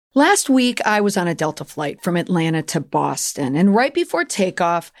Last week, I was on a Delta flight from Atlanta to Boston, and right before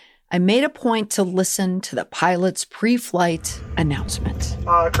takeoff, I made a point to listen to the pilot's pre-flight announcement.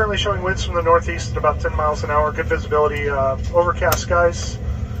 Currently showing winds from the northeast at about 10 miles an hour, good visibility, overcast skies,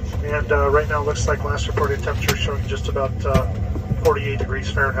 and right now it looks like last reported temperature showing just about 48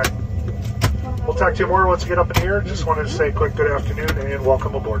 degrees Fahrenheit. We'll talk to you more once we get up in the air. Just wanted to say a quick good afternoon and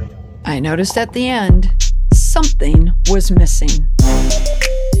welcome aboard. I noticed at the end, something was missing.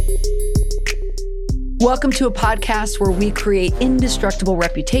 Welcome to a podcast where we create indestructible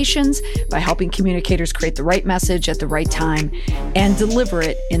reputations by helping communicators create the right message at the right time and deliver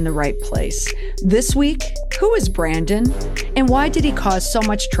it in the right place. This week, who is Brandon and why did he cause so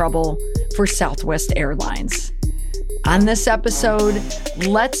much trouble for Southwest Airlines? On this episode,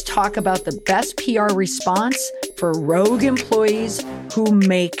 let's talk about the best PR response for rogue employees who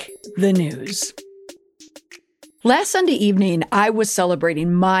make the news. Last Sunday evening, I was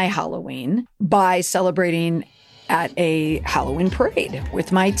celebrating my Halloween by celebrating at a Halloween parade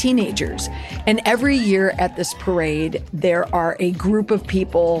with my teenagers. And every year at this parade, there are a group of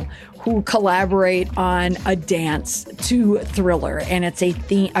people who collaborate on a dance to Thriller. And it's a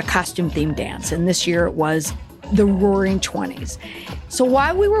costume-themed dance. And this year it was the Roaring Twenties. So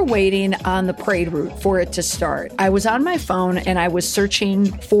while we were waiting on the parade route for it to start, I was on my phone and I was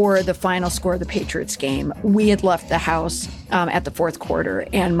searching for the final score of the Patriots game. We had left the house at the fourth quarter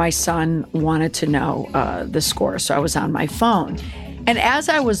and my son wanted to know the score. So I was on my phone. And as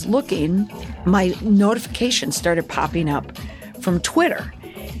I was looking, my notifications started popping up from Twitter.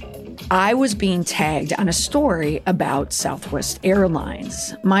 I was being tagged on a story about Southwest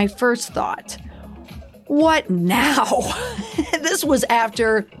Airlines. My first thought, what now? This was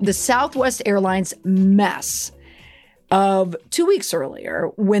after the Southwest Airlines mess of 2 weeks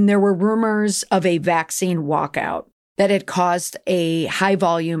earlier when there were rumors of a vaccine walkout that had caused a high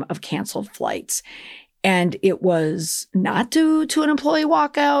volume of canceled flights. And it was not due to an employee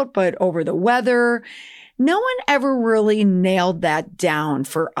walkout, but over the weather. No one ever really nailed that down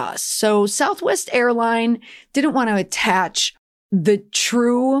for us. So Southwest Airline didn't want to attach the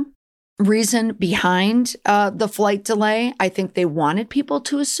true reason behind the flight delay. I think they wanted people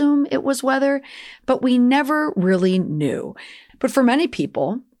to assume it was weather, but we never really knew. But for many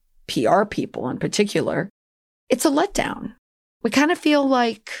people, PR people in particular, it's a letdown. We kind of feel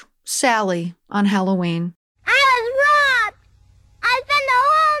like Sally on Halloween. I was robbed! I spent the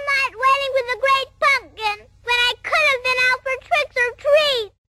whole night waiting for the great pumpkin when I could have been out for tricks or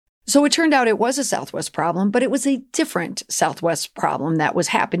treats. So it turned out it was a Southwest problem, but it was a different Southwest problem that was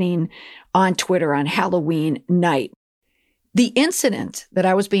happening on Twitter on Halloween night. The incident that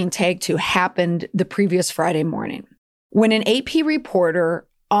I was being tagged to happened the previous Friday morning when an AP reporter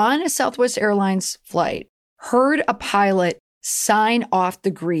on a Southwest Airlines flight heard a pilot sign off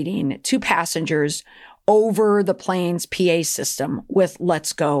the greeting to passengers over the plane's PA system with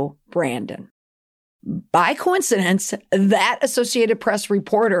 "Let's go, Brandon." By coincidence, that Associated Press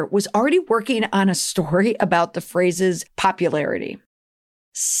reporter was already working on a story about the phrase's popularity.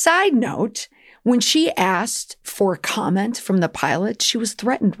 Side note, when she asked for comment from the pilot, she was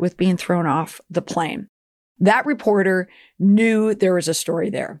threatened with being thrown off the plane. That reporter knew there was a story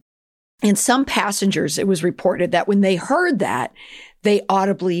there. And some passengers, it was reported that when they heard that, they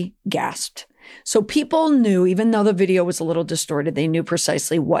audibly gasped. So people knew, even though the video was a little distorted, they knew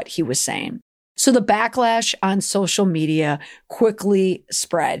precisely what he was saying. So the backlash on social media quickly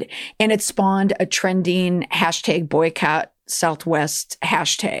spread, and it spawned a trending hashtag boycott Southwest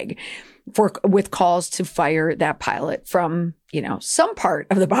hashtag with calls to fire that pilot from, some part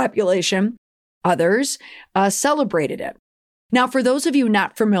of the population. Others celebrated it. Now, for those of you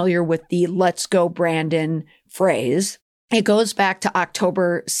not familiar with the "Let's go, Brandon" phrase, it goes back to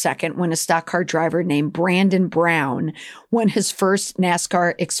October 2nd when a stock car driver named Brandon Brown won his first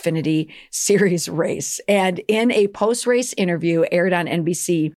NASCAR Xfinity Series race. And in a post-race interview aired on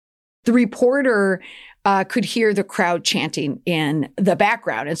NBC, the reporter could hear the crowd chanting in the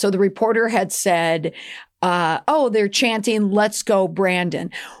background. And so the reporter had said, they're chanting "Let's go,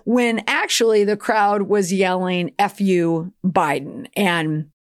 Brandon," when actually the crowd was yelling "F you, Biden." And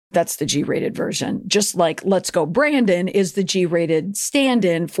that's the G-rated version. Just like "Let's go, Brandon" is the G-rated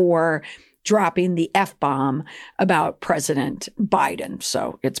stand-in for dropping the F-bomb about President Biden.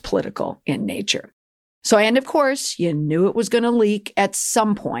 So it's political in nature. And of course, you knew it was going to leak at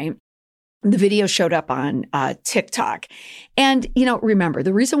some point. The video showed up on TikTok. And, remember,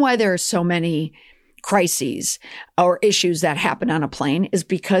 the reason why there are so many crises or issues that happen on a plane is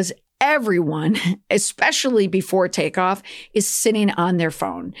because everyone, especially before takeoff, is sitting on their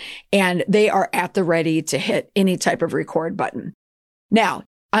phone and they are at the ready to hit any type of record button. Now,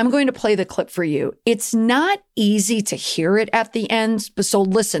 I'm going to play the clip for you. It's not easy to hear it at the end, but so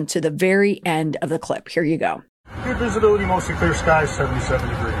listen to the very end of the clip. Here you go. Good visibility, mostly clear skies, 77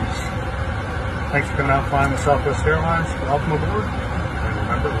 degrees. Thanks for coming out flying with Southwest Airlines. Welcome aboard. And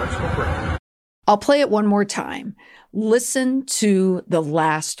remember, let's go green. I'll play it one more time. Listen to the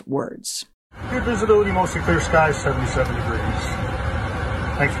last words. Good visibility, mostly clear skies, 77 degrees.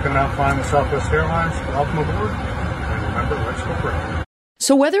 Thanks for coming out flying with Southwest Airlines. Welcome aboard. And remember, let's go green.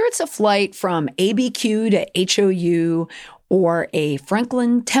 So whether it's a flight from ABQ to HOU or a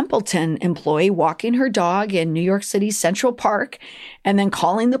Franklin Templeton employee walking her dog in New York City's Central Park and then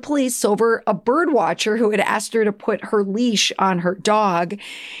calling the police over a bird watcher who had asked her to put her leash on her dog,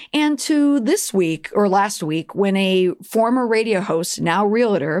 and to this week or last week when a former radio host, now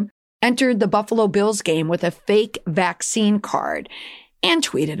realtor, entered the Buffalo Bills game with a fake vaccine card and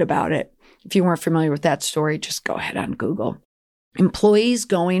tweeted about it. If you weren't familiar with that story, just go ahead on Google. Employees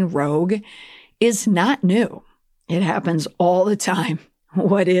going rogue is not new. It happens all the time.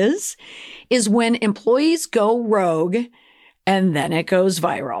 What is when employees go rogue and then it goes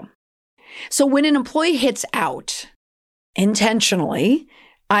viral. So when an employee hits out intentionally,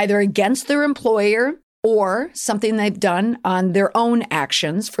 either against their employer or something they've done on their own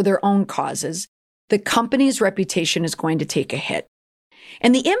actions for their own causes, the company's reputation is going to take a hit.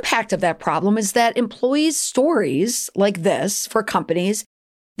 And the impact of that problem is that employees' stories like this for companies,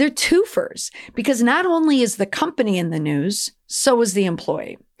 they're twofers, because not only is the company in the news, so is the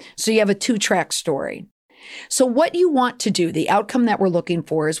employee. So you have a two-track story. So what you want to do, the outcome that we're looking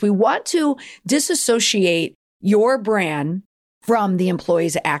for, is we want to disassociate your brand from the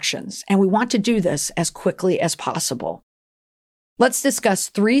employee's actions. And we want to do this as quickly as possible. Let's discuss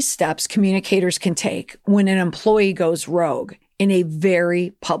 3 steps communicators can take when an employee goes rogue in a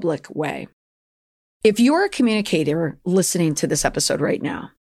very public way. If you're a communicator listening to this episode right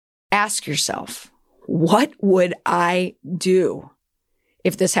now, ask yourself, what would I do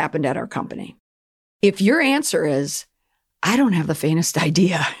if this happened at our company? If your answer is, I don't have the faintest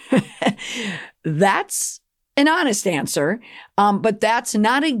idea, that's an honest answer, but that's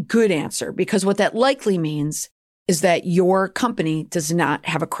not a good answer, because what that likely means is that your company does not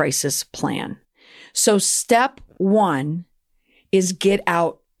have a crisis plan. So step 1 is get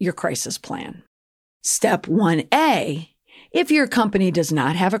out your crisis plan. Step 1A, if your company does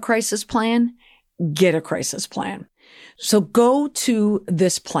not have a crisis plan, get a crisis plan. So go to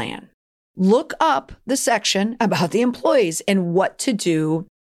this plan. Look up the section about the employees and what to do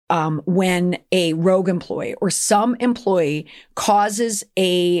when a rogue employee or some employee causes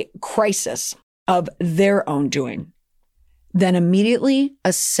a crisis of their own doing. Then immediately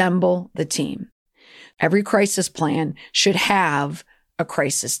assemble the team. Every crisis plan should have a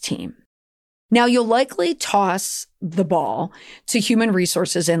crisis team. Now, you'll likely toss the ball to human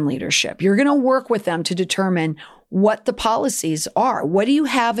resources and leadership. You're going to work with them to determine what the policies are. What do you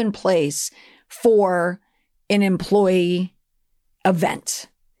have in place for an employee event?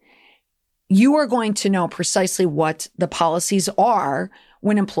 You are going to know precisely what the policies are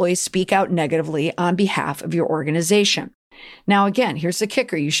when employees speak out negatively on behalf of your organization. Now, again, here's the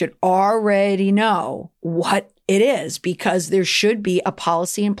kicker. You should already know what it is, because there should be a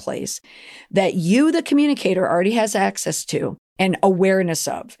policy in place that you, the communicator, already has access to and awareness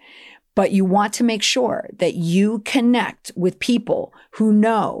of. But you want to make sure that you connect with people who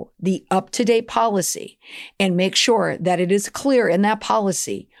know the up-to-date policy and make sure that it is clear in that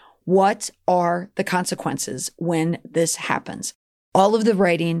policy what are the consequences when this happens. All of the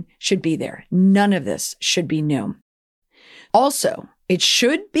writing should be there. None of this should be new. Also, it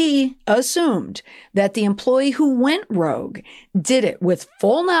should be assumed that the employee who went rogue did it with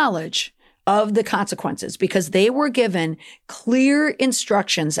full knowledge of the consequences, because they were given clear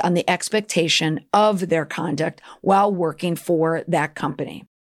instructions on the expectation of their conduct while working for that company.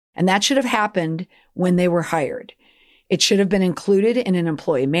 And that should have happened when they were hired. It should have been included in an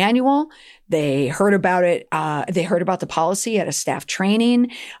employee manual. They heard about it. They heard about the policy at a staff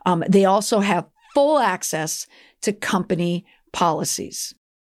training. They also have full access to company policies.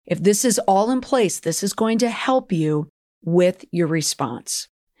 If this is all in place, this is going to help you with your response.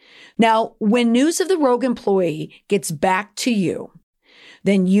 Now, when news of the rogue employee gets back to you,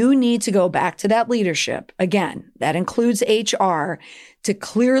 then you need to go back to that leadership. Again, that includes HR, to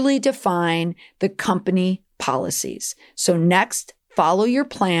clearly define the company policies. So next, follow your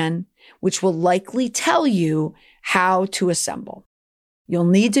plan, which will likely tell you how to assemble. You'll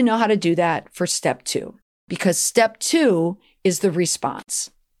need to know how to do that for step 2, because step 2 is the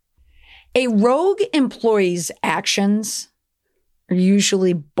response. A rogue employee's actions are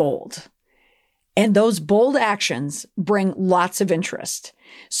usually bold, and those bold actions bring lots of interest.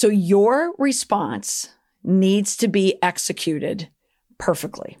 So your response needs to be executed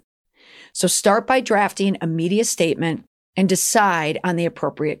perfectly. So start by drafting a media statement and decide on the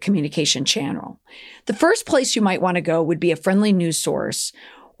appropriate communication channel. The first place you might want to go would be a friendly news source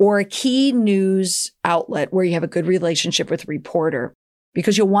or a key news outlet where you have a good relationship with a reporter,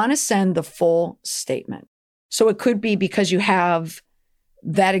 because you'll want to send the full statement. So it could be because you have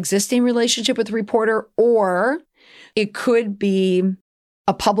that existing relationship with the reporter, or it could be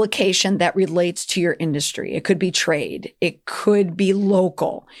a publication that relates to your industry. It could be trade. It could be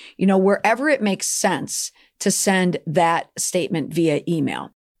local, wherever it makes sense to send that statement via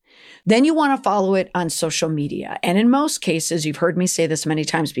email. Then you want to follow it on social media. And in most cases, you've heard me say this many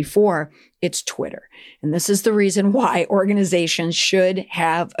times before, it's Twitter. And this is the reason why organizations should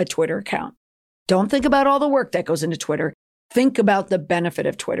have a Twitter account. Don't think about all the work that goes into Twitter. Think about the benefit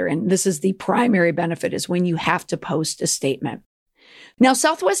of Twitter. And this is the primary benefit, is when you have to post a statement. Now,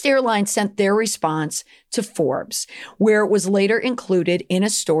 Southwest Airlines sent their response to Forbes, where it was later included in a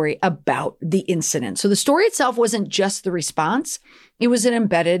story about the incident. So the story itself wasn't just the response. It was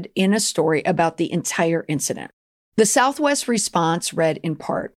embedded in a story about the entire incident. The Southwest response read in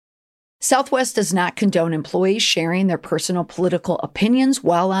part, Southwest does not condone employees sharing their personal political opinions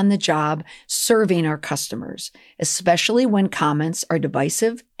while on the job serving our customers, especially when comments are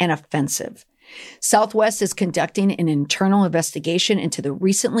divisive and offensive. Southwest is conducting an internal investigation into the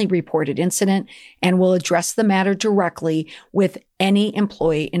recently reported incident and will address the matter directly with any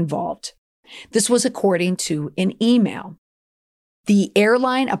employee involved. This was according to an email. The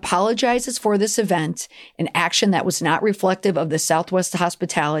airline apologizes for this event, an action that was not reflective of the Southwest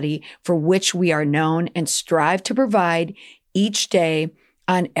hospitality for which we are known and strive to provide each day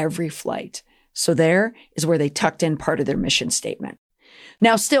on every flight. So there is where they tucked in part of their mission statement.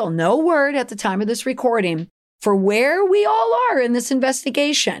 Now, still no word at the time of this recording for where we all are in this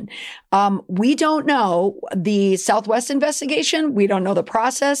investigation. We don't know the Southwest investigation. We don't know the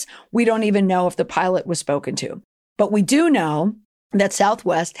process. We don't even know if the pilot was spoken to. But we do know that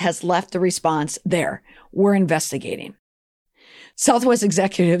Southwest has left the response there. We're investigating. Southwest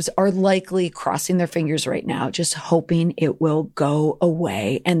executives are likely crossing their fingers right now, just hoping it will go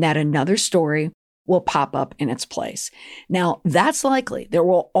away and that another story will pop up in its place. Now, that's likely. There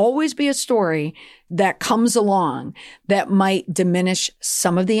will always be a story that comes along that might diminish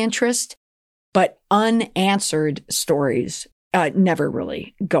some of the interest, but unanswered stories never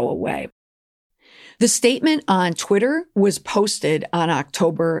really go away. The statement on Twitter was posted on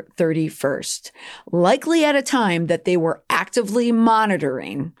October 31st, likely at a time that they were actively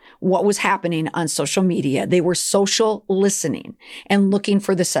monitoring what was happening on social media. They were social listening and looking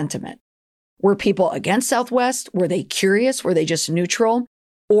for the sentiment. Were people against Southwest? Were they curious? Were they just neutral?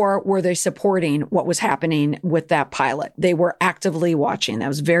 Or were they supporting what was happening with that pilot? They were actively watching. That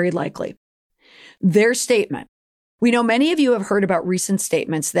was very likely. Their statement. We know many of you have heard about recent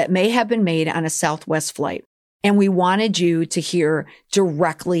statements that may have been made on a Southwest flight, and we wanted you to hear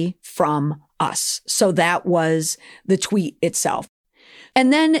directly from us. So that was the tweet itself.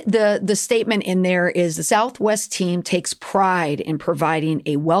 And then the statement in there is the Southwest team takes pride in providing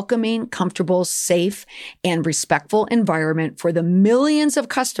a welcoming, comfortable, safe, and respectful environment for the millions of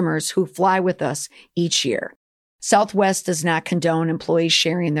customers who fly with us each year. Southwest does not condone employees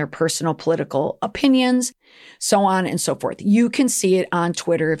sharing their personal political opinions, so on and so forth. You can see it on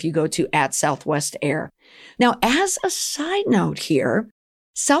Twitter if you go to @SouthwestAir. Now, as a side note here,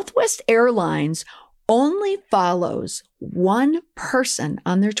 Southwest Airlines only follows one person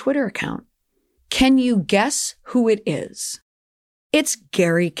on their Twitter account. Can you guess who it is? It's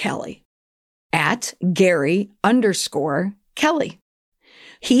Gary Kelly, @Gary_Kelly.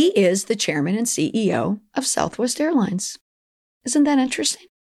 He is the chairman and CEO of Southwest Airlines. Isn't that interesting?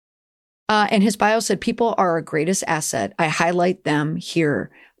 And his bio said, people are our greatest asset. I highlight them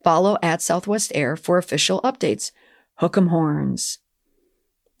here. Follow @Southwest Air for official updates. Hook 'em horns.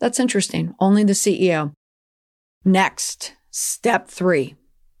 That's interesting. Only the CEO. Next, step 3.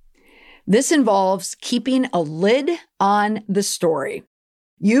 This involves keeping a lid on the story.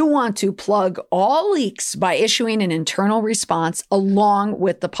 You want to plug all leaks by issuing an internal response along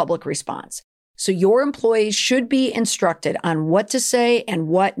with the public response. So your employees should be instructed on what to say and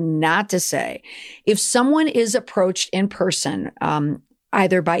what not to say. If someone is approached in person,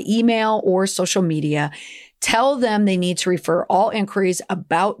 either by email or social media, tell them they need to refer all inquiries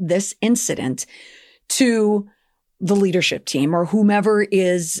about this incident to the leadership team or whomever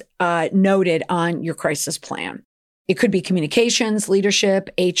is noted on your crisis plan. It could be communications, leadership,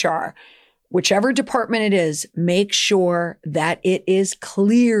 HR, whichever department it is, make sure that it is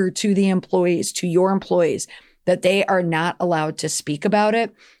clear to the employees, to your employees, that they are not allowed to speak about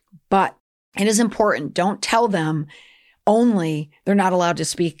it. But it is important. Don't tell them only they're not allowed to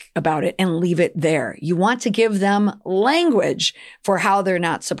speak about it and leave it there. You want to give them language for how they're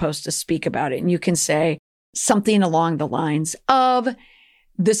not supposed to speak about it. And you can say something along the lines of,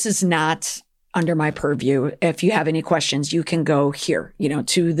 this is not under my purview. If you have any questions, you can go here,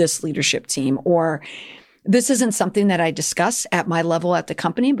 to this leadership team, or this isn't something that I discuss at my level at the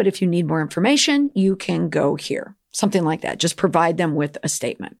company, but if you need more information, you can go here. Something like that. Just provide them with a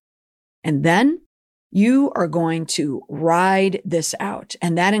statement. And then you are going to ride this out.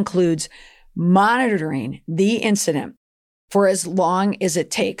 And that includes monitoring the incident for as long as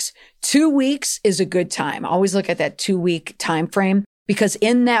it takes. 2 weeks is a good time. Always look at that 2-week time frame, because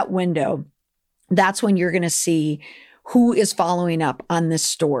in that window, that's when you're going to see who is following up on this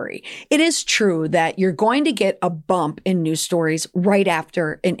story. It is true that you're going to get a bump in news stories right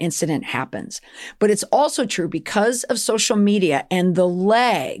after an incident happens. But it's also true, because of social media and the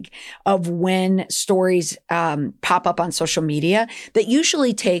lag of when stories pop up on social media, that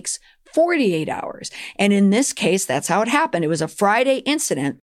usually takes 48 hours. And in this case, that's how it happened. It was a Friday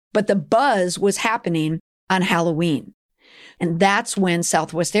incident, but the buzz was happening on Halloween. And that's when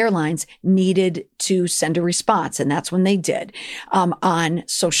Southwest Airlines needed to send a response. And that's when they did on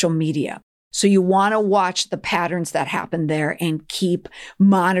social media. So you want to watch the patterns that happen there and keep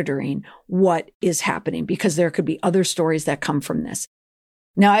monitoring what is happening, because there could be other stories that come from this.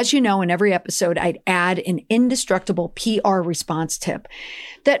 Now, as you know, in every episode, I'd add an indestructible PR response tip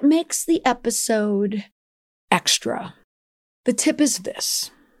that makes the episode extra. The tip is this.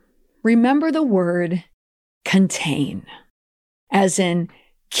 Remember the word contain. As in,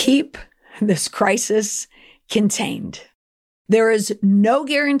 keep this crisis contained. There is no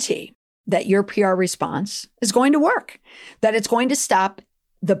guarantee that your PR response is going to work, that it's going to stop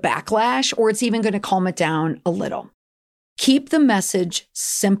the backlash, or it's even going to calm it down a little. Keep the message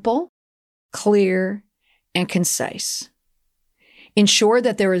simple, clear, and concise. Ensure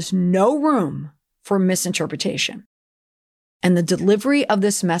that there is no room for misinterpretation. And the delivery of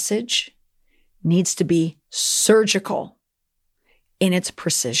this message needs to be surgical in its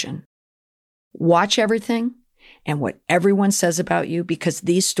precision. Watch everything and what everyone says about you, because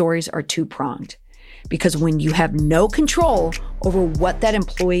these stories are two-pronged. Because when you have no control over what that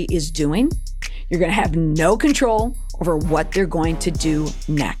employee is doing, you're going to have no control over what they're going to do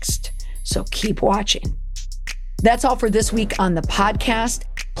next. So keep watching. That's all for this week on the podcast.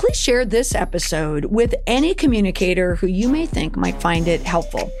 Please share this episode with any communicator who you may think might find it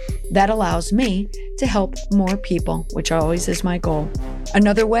helpful. That allows me to help more people, which always is my goal.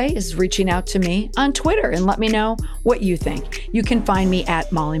 Another way is reaching out to me on Twitter and let me know what you think. You can find me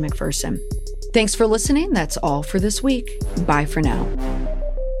at Molly McPherson. Thanks for listening. That's all for this week. Bye for now.